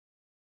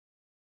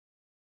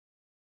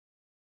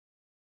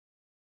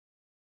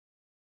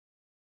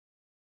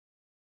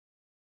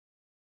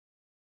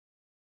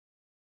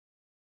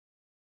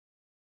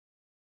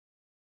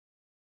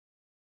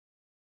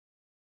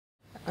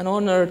an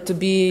honor to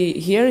be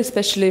here,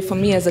 especially for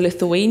me as a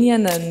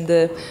Lithuanian, and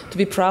to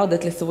be proud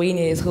that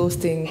Lithuania is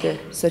hosting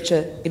such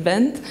an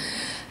event.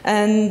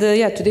 And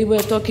yeah, today we're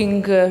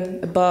talking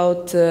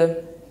about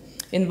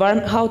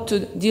how to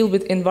deal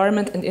with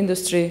environment and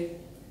industry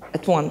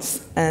at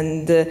once.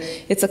 And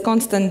it's a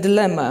constant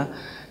dilemma,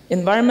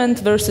 environment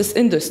versus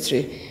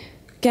industry.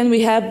 Can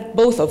we have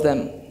both of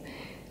them?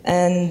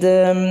 And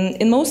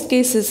in most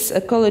cases,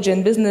 ecology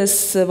and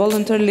business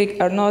voluntarily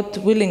are not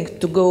willing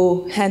to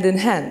go hand in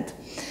hand.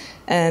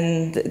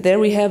 And there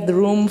we have the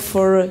room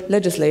for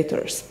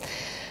legislators.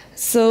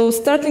 So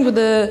starting with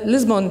the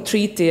Lisbon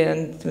Treaty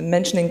and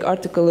mentioning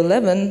Article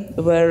 11,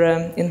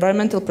 where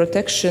environmental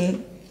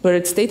protection, where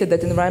it stated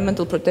that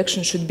environmental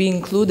protection should be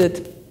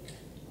included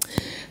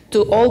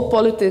to all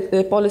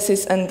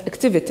policies and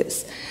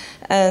activities.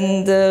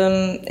 And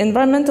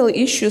environmental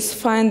issues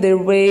find their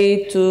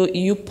way to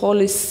EU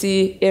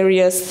policy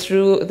areas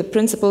through the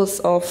principles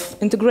of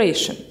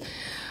integration.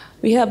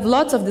 We have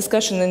lots of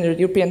discussion in the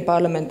European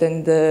Parliament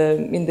and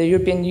in the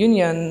European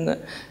Union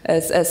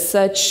as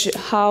such,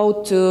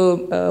 how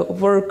to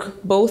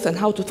work both and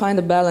how to find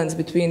a balance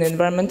between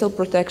environmental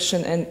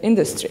protection and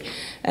industry.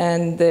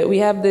 And we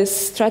have this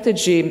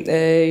strategy,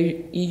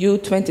 EU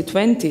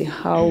 2020,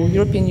 how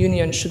European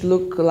Union should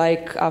look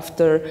like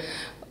after,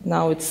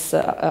 now it's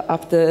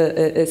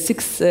after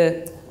 6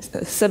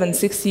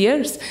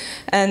 years.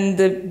 And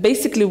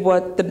basically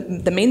what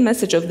the main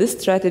message of this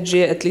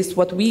strategy, at least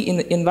what we in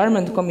the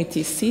Environment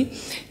Committee see,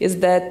 is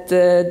that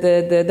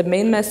the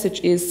main message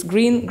is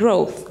green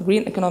growth,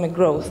 green economic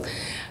growth.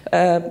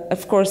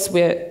 Of course,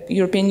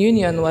 European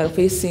Union, while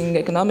facing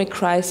economic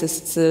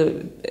crisis,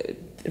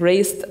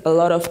 raised a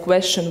lot of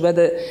questions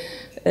whether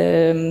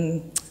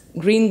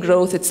green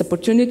growth is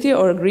opportunity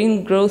or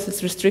green growth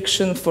is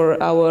restriction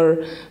for our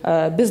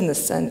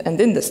business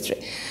and industry.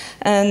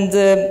 And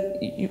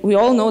we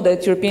all know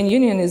that European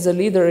Union is a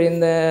leader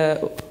in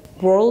the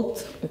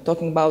world,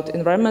 talking about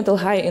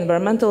high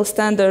environmental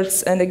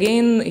standards. And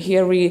again,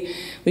 here we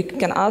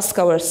can ask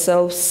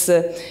ourselves,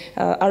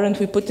 aren't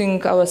we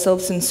putting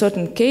ourselves in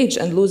certain cage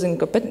and losing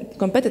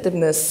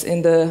competitiveness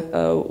in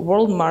the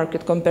world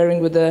market,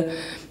 comparing with the,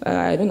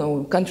 I don't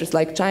know, countries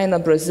like China,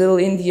 Brazil,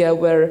 India,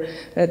 where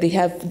they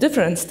have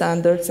different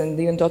standards, and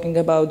even talking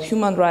about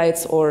human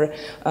rights or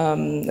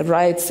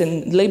rights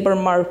in labor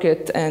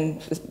market, and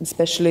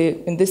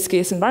especially in this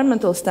case,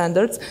 environmental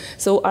standards.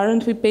 So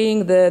aren't we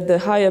paying the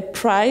higher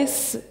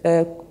price,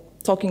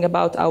 talking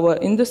about our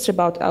industry,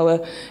 about our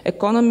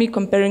economy,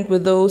 comparing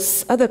with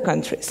those other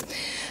countries?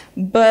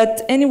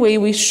 But anyway,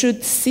 we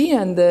should see,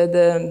 and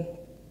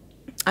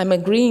I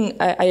agree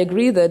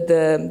that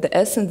the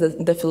essence,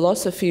 the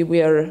philosophy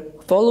we are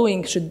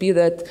following should be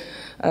that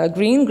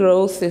green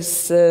growth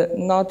is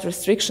not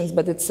restrictions,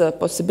 but it's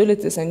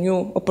possibilities and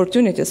new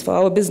opportunities for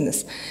our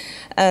business.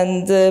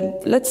 And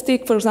let's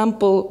take, for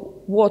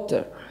example,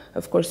 water.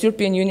 Of course,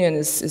 European Union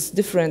is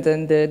different,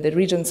 and the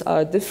regions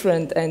are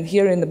different. And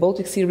here in the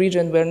Baltic Sea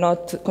region, we're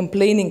not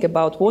complaining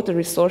about water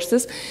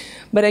resources.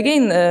 But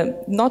again,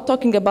 not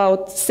talking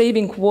about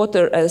saving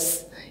water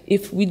as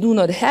if we do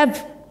not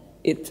have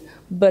it,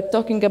 but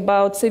talking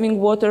about saving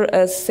water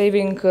as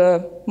saving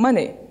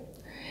money.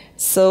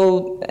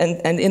 So,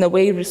 and in a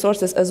way,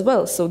 resources as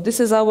well. So this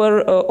is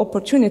our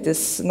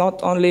opportunities,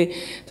 not only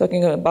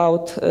talking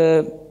about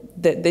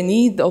the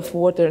need of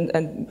water,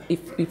 and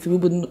if we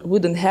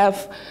wouldn't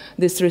have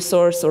this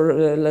resource or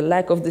the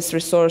lack of this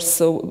resource,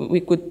 so we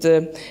could,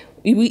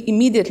 we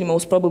immediately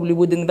most probably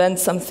would invent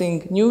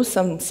something new,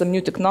 some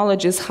new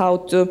technologies, how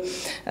to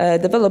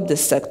develop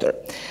this sector.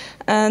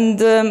 And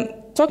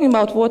talking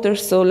about water,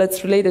 so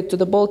let's relate it to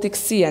the Baltic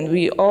Sea, and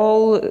we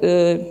all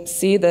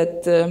see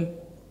that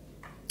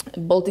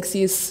Baltic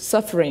Sea is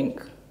suffering.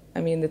 I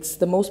mean, it's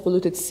the most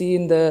polluted sea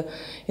in the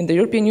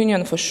European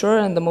Union for sure,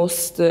 and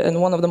and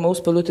one of the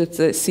most polluted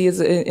seas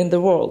in the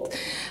world.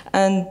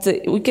 And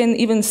we can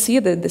even see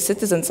that the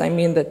citizens, I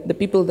mean, that the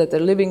people that are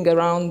living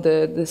around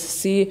the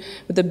sea,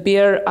 with the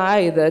bare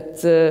eye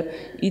that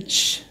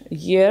each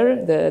year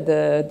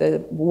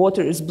the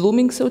water is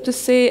blooming, so to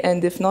say.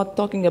 And if not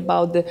talking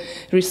about the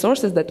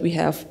resources that we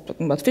have,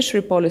 talking about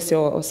fishery policy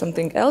or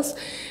something else,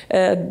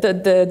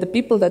 the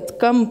people that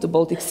come to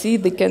Baltic Sea,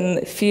 they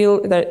can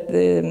feel that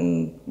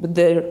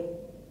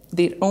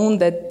their own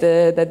that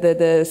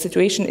the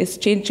situation is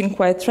changing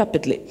quite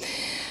rapidly.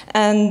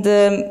 And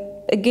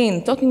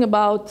again, talking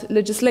about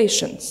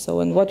legislation, so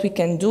and what we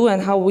can do and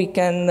how we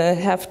can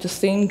have to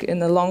think in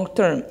the long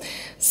term.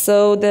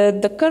 So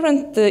the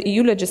current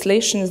EU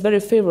legislation is very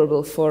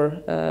favorable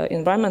for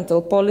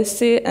environmental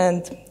policy,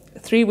 and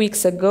 3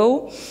 weeks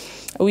ago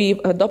we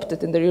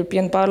adopted in the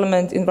European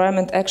Parliament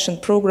Environment Action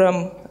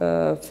Programme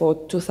for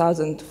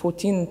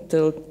 2014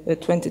 till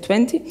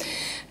 2020,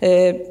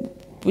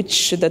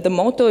 which the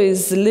motto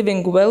is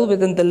living well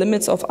within the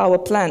limits of our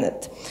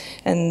planet.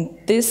 And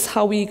this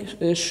how we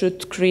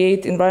should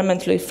create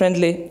environmentally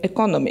friendly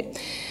economy.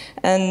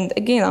 And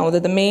again,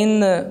 the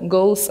main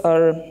goals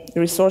are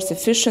resource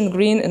efficient,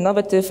 green,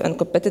 innovative, and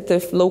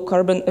competitive low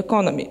carbon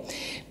economy.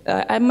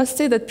 I must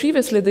say that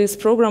previously this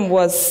program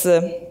was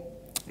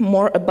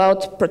more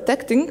about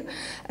protecting,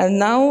 and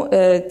now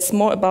it's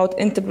more about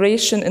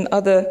integration in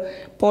other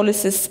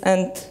policies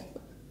and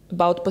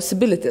about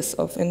possibilities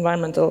of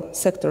environmental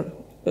sector,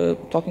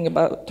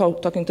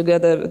 talking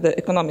together the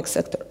economic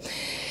sector.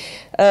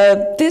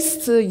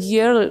 This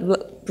year,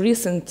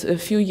 recent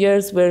few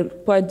years were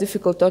quite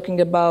difficult,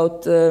 talking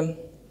about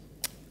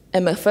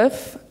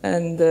MFF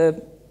and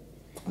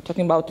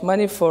talking about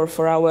money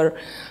for our,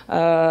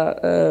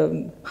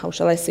 how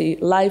shall I say,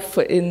 life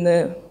in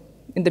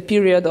the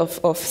period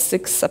of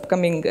 6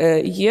 upcoming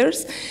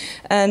years.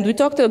 And we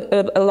talked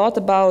a lot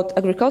about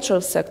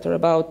agricultural sector,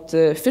 about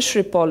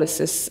fishery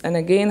policies, and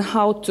again,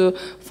 how to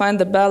find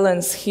the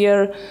balance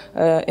here,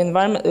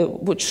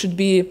 environment, which should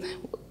be,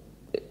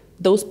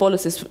 those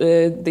policies,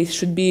 they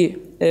should be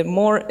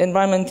more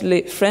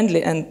environmentally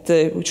friendly, and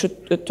we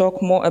should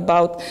talk more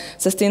about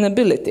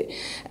sustainability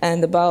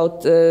and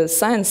about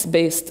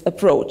science-based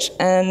approach.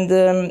 And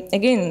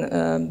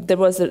again, there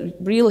was a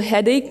real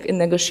headache in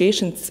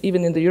negotiations,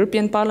 even in the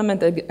European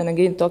Parliament, and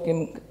again,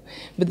 talking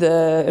with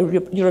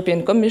the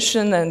European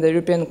Commission and the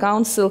European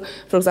Council,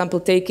 for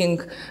example,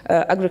 taking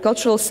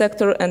agricultural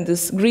sector and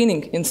this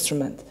greening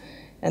instrument.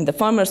 And the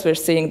farmers were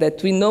saying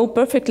that we know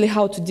perfectly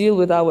how to deal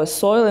with our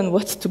soil and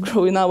what to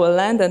grow in our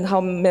land and how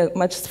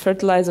much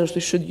fertilizers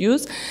we should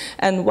use,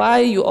 and why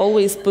you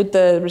always put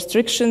the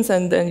restrictions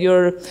and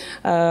you're,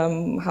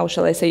 how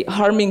shall I say,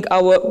 harming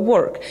our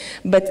work.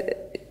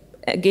 But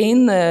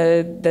again,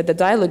 the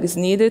dialogue is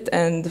needed,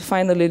 and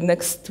finally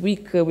next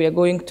week we are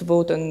going to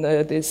vote on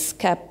this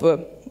CAP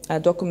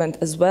document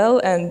as well,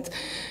 and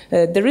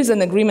there is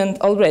an agreement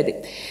already.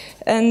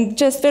 And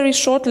just very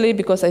shortly,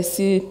 because I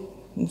see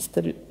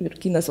Mr.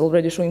 Jurkinas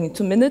already showing me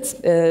 2 minutes.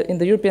 In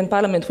the European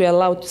Parliament, we are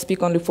allowed to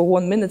speak only for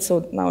 1 minute,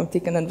 so now I'm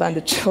taking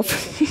advantage of.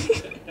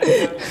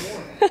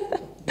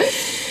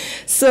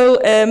 So,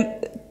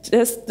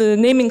 just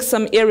naming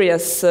some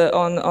areas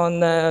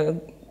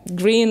on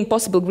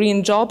possible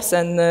green jobs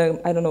and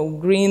I don't know,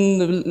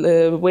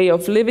 green way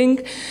of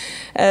living.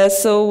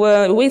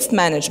 So, waste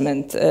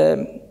management.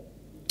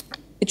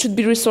 It should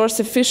be resource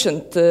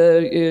efficient.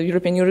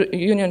 European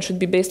Union should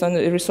be based on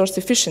resource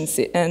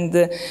efficiency.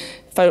 And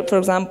for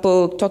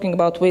example, talking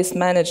about waste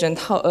management,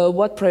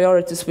 what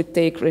priorities we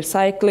take,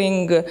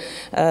 recycling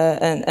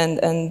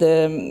and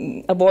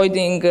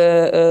avoiding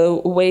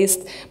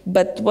waste.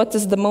 But what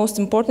is the most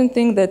important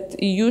thing, that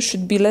EU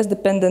should be less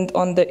dependent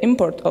on the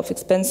import of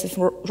expensive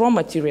raw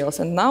materials.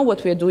 And now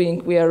what we are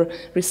doing, we are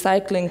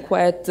recycling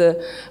quite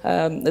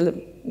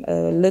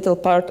a little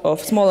part of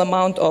small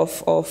amount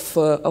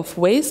of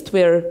waste.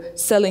 We're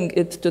selling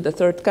it to the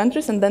third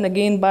countries and then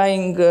again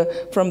buying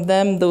from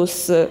them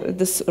this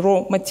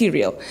raw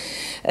material.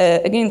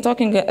 Again,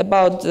 talking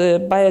about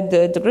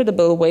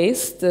biodegradable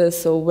waste,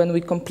 so when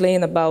we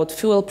complain about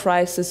fuel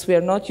prices, we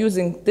are not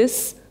using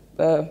this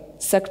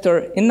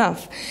sector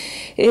enough.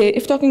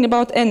 If talking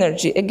about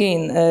energy,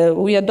 again,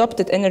 we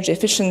adopted energy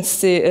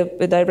efficiency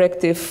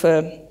directive,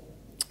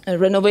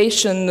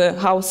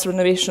 house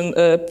renovation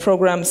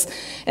programs,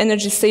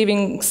 energy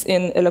savings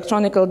in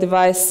electronic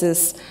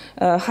devices,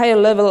 higher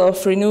level of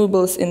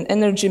renewables in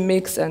energy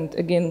mix, and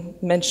again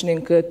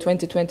mentioning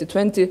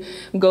 2020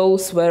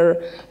 goals,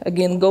 where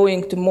again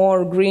going to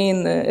more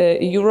green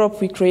Europe,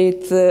 we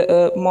create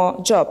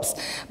more jobs.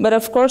 But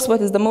of course,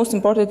 what is the most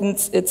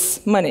important,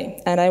 it's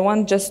money. And I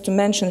want just to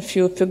mention a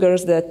few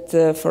figures that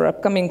for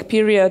upcoming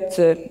period,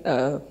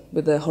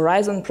 with the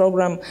Horizon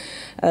program,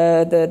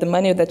 the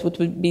money that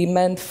would be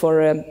meant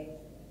for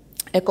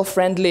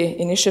eco-friendly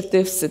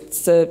initiatives,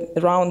 it's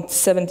around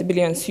 70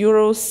 billion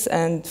euros,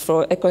 and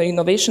for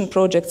eco-innovation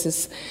projects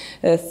is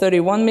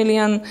 31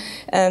 million.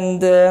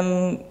 And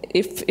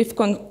if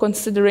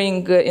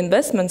considering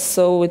investments,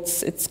 so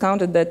it's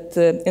counted that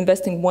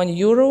investing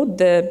 €1,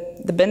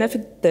 the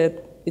benefit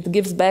that it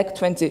gives back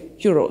 20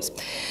 euros.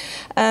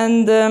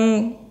 And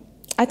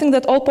I think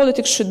that all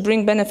politics should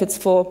bring benefits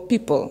for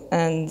people,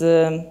 and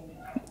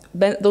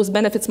those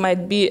benefits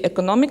might be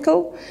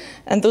economical,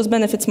 and those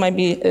benefits might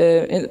be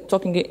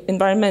talking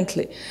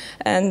environmentally.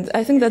 And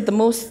I think that the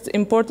most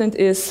important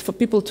is for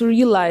people to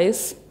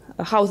realize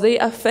how they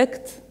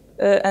affect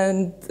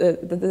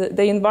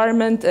the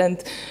environment,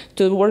 and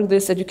to work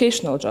this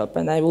educational job.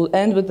 And I will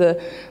end with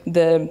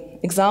the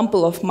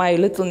example of my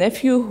little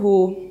nephew,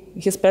 who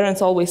his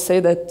parents always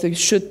say that you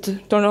should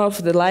turn off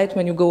the light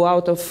when you go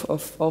out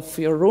of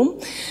your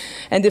room.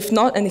 And if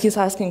not, and he's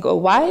asking, oh,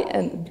 why?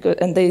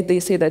 And they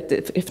say that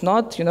if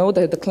not, you know,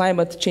 the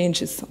climate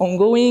change is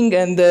ongoing,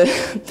 and the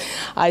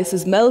ice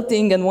is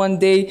melting, and one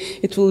day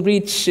it will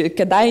reach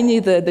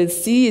Katariina, the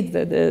sea,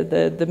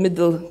 the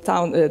middle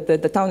town,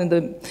 the town in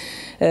the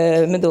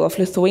middle of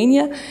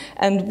Lithuania.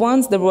 And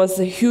once there was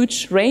a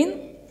huge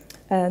rain,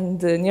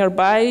 And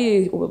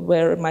nearby,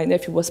 where my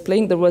nephew was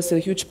playing, there was a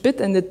huge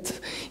pit, and it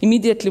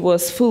immediately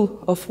was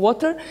full of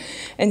water.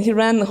 And he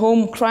ran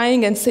home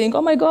crying and saying,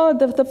 "Oh my God,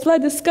 the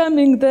flood is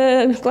coming,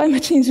 the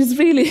climate change is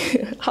really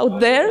out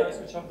there."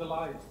 Switch off the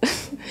light.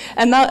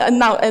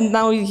 and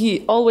now he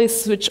always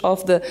switch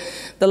off the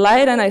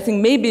light, and I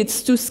think maybe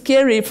it's too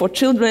scary for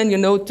children, you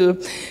know,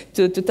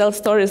 to tell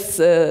stories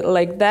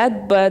like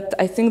that. But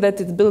I think that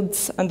it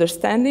builds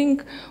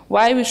understanding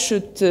why we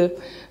should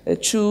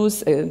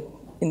choose.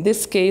 In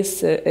this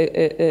case,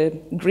 a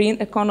green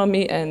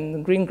economy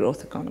and green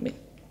growth economy.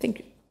 Thank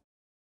you.